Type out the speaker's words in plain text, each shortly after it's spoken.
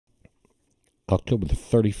October the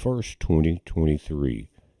 31st, 2023.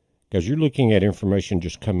 Guys, you're looking at information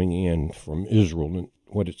just coming in from Israel, and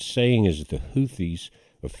what it's saying is that the Houthis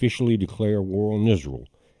officially declare war on Israel.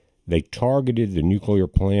 They targeted the nuclear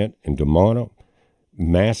plant in Damana,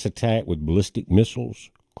 mass attack with ballistic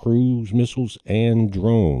missiles, cruise missiles, and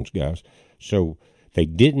drones, guys. So they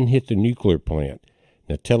didn't hit the nuclear plant.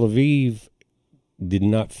 Now, Tel Aviv did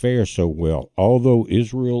not fare so well, although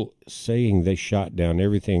Israel saying they shot down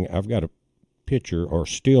everything. I've got a picture or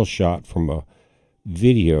still shot from a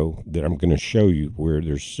video that I'm going to show you where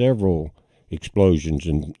there's several explosions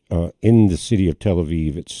in the city of Tel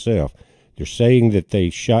Aviv itself. They're saying that they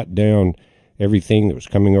shot down everything that was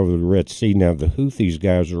coming over the Red Sea. Now, the Houthis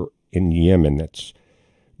guys are in Yemen. That's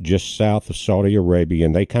just south of Saudi Arabia,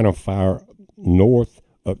 and they kind of fire north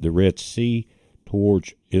of the Red Sea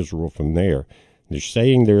towards Israel from there. They're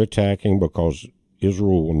saying they're attacking because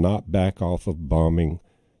Israel will not back off of bombing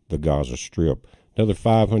the Gaza Strip. Another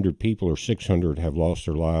 500 people or 600 have lost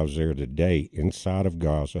their lives there today inside of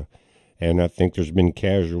Gaza, and I think there's been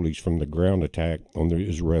casualties from the ground attack on the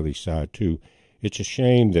Israeli side too. It's a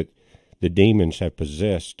shame that the demons have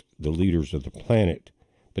possessed the leaders of the planet,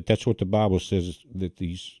 but that's what the Bible says, that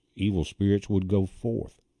these evil spirits would go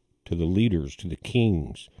forth to the leaders, to the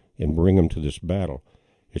kings, and bring them to this battle.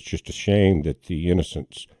 It's just a shame that the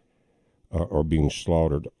innocents are being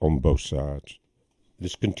slaughtered on both sides.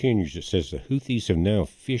 This continues. It says the Houthis have now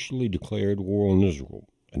officially declared war on Israel,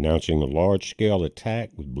 announcing a large-scale attack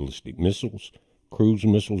with ballistic missiles, cruise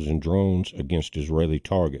missiles, and drones against Israeli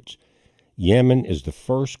targets. Yemen is the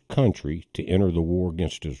first country to enter the war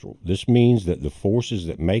against Israel. This means that the forces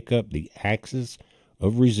that make up the axis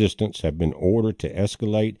of resistance have been ordered to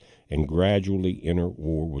escalate and gradually enter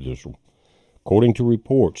war with Israel. According to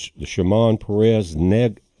reports, the Shimon Peres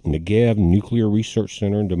Negev Nuclear Research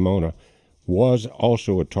Center in Damona was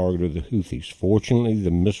also a target of the Houthis. Fortunately,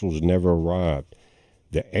 the missiles never arrived.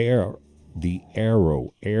 The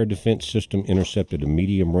Arrow air defense system intercepted a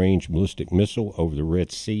medium-range ballistic missile over the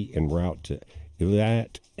Red Sea en route to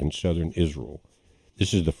Eilat in southern Israel.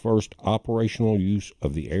 This is the first operational use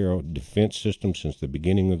of the Arrow defense system since the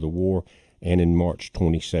beginning of the war and in March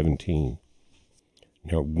 2017.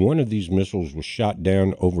 Now, one of these missiles was shot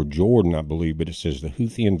down over Jordan, I believe, but it says the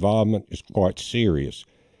Houthi involvement is quite serious.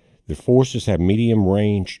 The forces have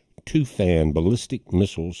medium-range two-fan ballistic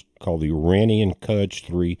missiles called the Iranian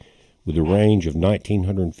Quds-3 with a range of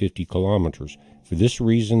 1,950 kilometers. For this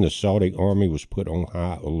reason, the Saudi army was put on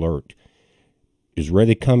high alert.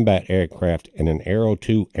 Israeli combat aircraft and an Arrow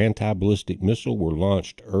 2 anti-ballistic missile were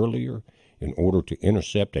launched earlier in order to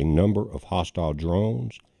intercept a number of hostile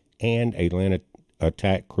drones and a land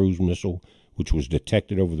attack cruise missile, which was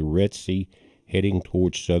detected over the Red Sea heading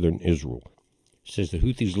towards southern Israel. It says the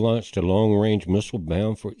Houthis launched a long-range missile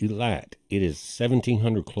bound for Eilat. It is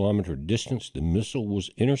 1,700-kilometer distance. The missile was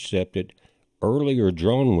intercepted. Earlier, a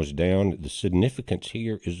drone was down. The significance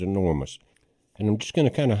here is enormous. And I'm just going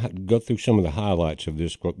to kind of go through some of the highlights of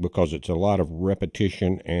this because it's a lot of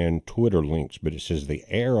repetition and Twitter links. But it says the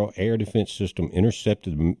Arrow air defense system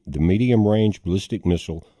intercepted the medium-range ballistic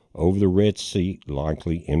missile over the Red Sea,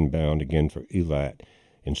 likely inbound again for Eilat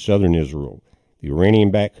in southern Israel. The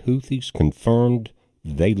Iranian-backed Houthis confirmed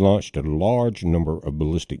they launched a large number of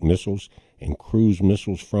ballistic missiles and cruise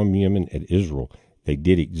missiles from Yemen at Israel. They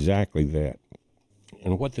did exactly that.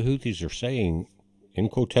 And what the Houthis are saying, in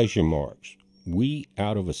quotation marks, we,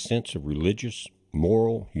 out of a sense of religious,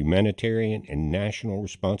 moral, humanitarian, and national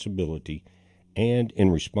responsibility, and in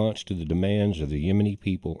response to the demands of the Yemeni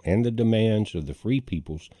people and the demands of the free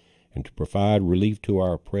peoples, and to provide relief to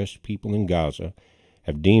our oppressed people in Gaza,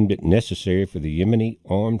 have deemed it necessary for the Yemeni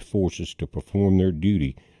armed forces to perform their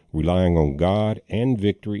duty, relying on God and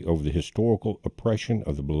victory over the historical oppression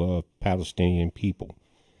of the beloved Palestinian people.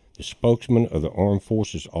 The spokesman of the armed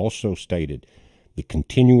forces also stated, the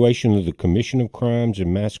continuation of the commission of crimes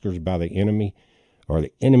and massacres by the enemy or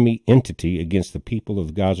the enemy entity against the people of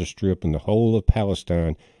the Gaza Strip and the whole of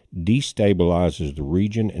Palestine destabilizes the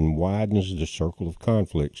region and widens the circle of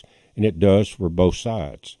conflicts, and it does for both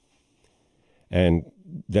sides. And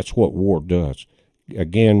that's what war does.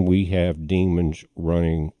 Again, we have demons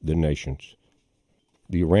running the nations.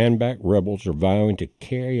 The Iran-backed rebels are vowing to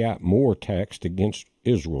carry out more attacks against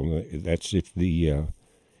Israel. That's if the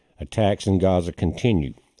attacks in Gaza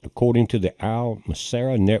continue. According to the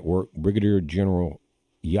Al-Masirah Network, Brigadier General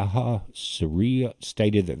Yahya Saree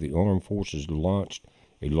stated that the armed forces launched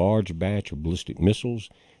a large batch of ballistic missiles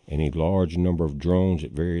and a large number of drones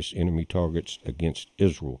at various enemy targets against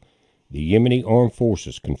Israel. The Yemeni armed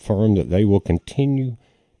forces confirmed that they will continue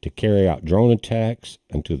to carry out drone attacks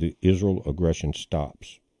until the Israel aggression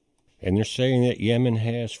stops. And they're saying that Yemen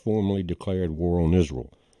has formally declared war on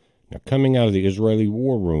Israel. Now, coming out of the Israeli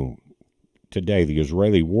war room today, the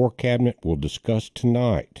Israeli War Cabinet will discuss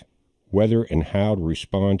tonight whether and how to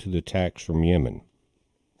respond to the attacks from Yemen.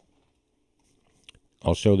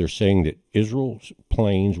 Also, they're saying that Israel's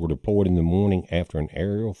planes were deployed in the morning after an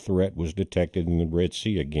aerial threat was detected in the Red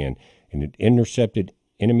Sea again, and it intercepted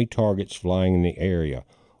enemy targets flying in the area.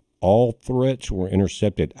 All threats were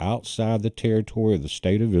intercepted outside the territory of the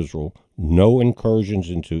State of Israel. No incursions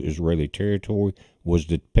into Israeli territory was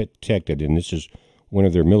detected, and this is one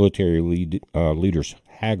of their military leaders,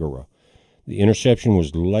 Haggara. The interception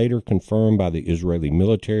was later confirmed by the Israeli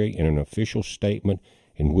military in an official statement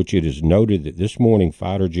in which it is noted that this morning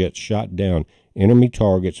fighter jets shot down enemy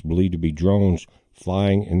targets believed to be drones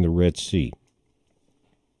flying in the Red Sea.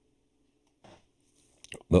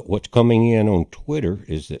 But what's coming in on Twitter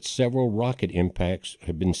is that several rocket impacts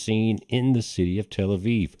have been seen in the city of Tel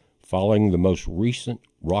Aviv, following the most recent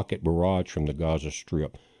rocket barrage from the Gaza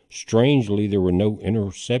Strip. Strangely, there were no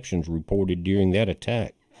interceptions reported during that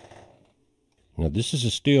attack. Now, this is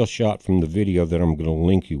a still shot from the video that I'm going to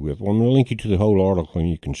link you with. Well, I'm going to link you to the whole article, and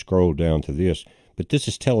you can scroll down to this. But this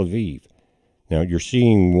is Tel Aviv. Now, you're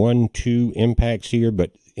seeing 1, 2 impacts here,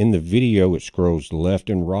 but in the video it scrolls left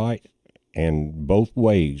and right, and both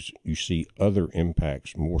ways you see other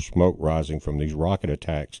impacts, more smoke rising from these rocket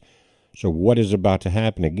attacks. So what is about to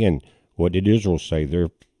happen? Again, what did Israel say? They're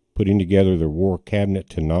putting together their war cabinet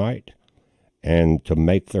tonight and to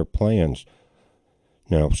make their plans.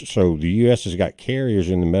 Now, so the U.S. has got carriers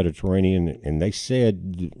in the Mediterranean, and they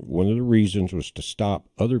said one of the reasons was to stop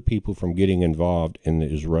other people from getting involved in the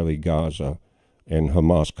Israeli-Gaza and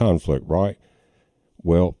Hamas conflict, right?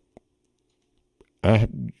 Well,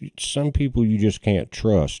 some people you just can't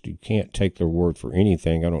trust. You can't take their word for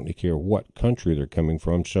anything. I don't care what country they're coming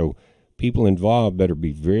from. So people involved better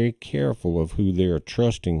be very careful of who they are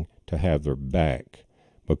trusting to have their back,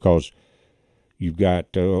 because you've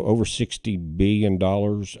got over $60 billion,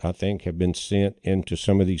 I think, have been sent into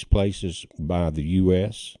some of these places by the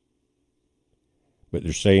U.S., but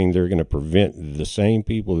they're saying they're going to prevent the same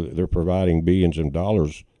people that they're providing billions of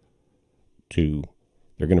dollars to.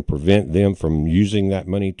 They're going to prevent them from using that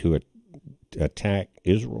money to attack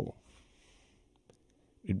Israel.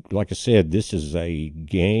 Like I said, this is a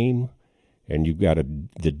game, and you've got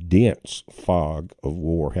the dense fog of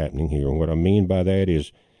war happening here. And what I mean by that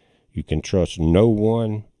is you can trust no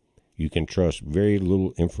one. You can trust very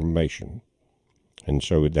little information. And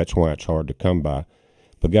so that's why it's hard to come by.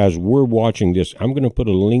 But, guys, we're watching this. I'm going to put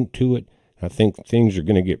a link to it. I think things are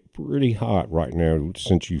going to get pretty hot right now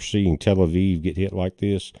since you're seeing Tel Aviv get hit like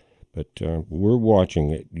this. But we're watching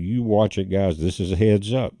it. You watch it, guys. This is a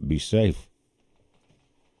heads up. Be safe.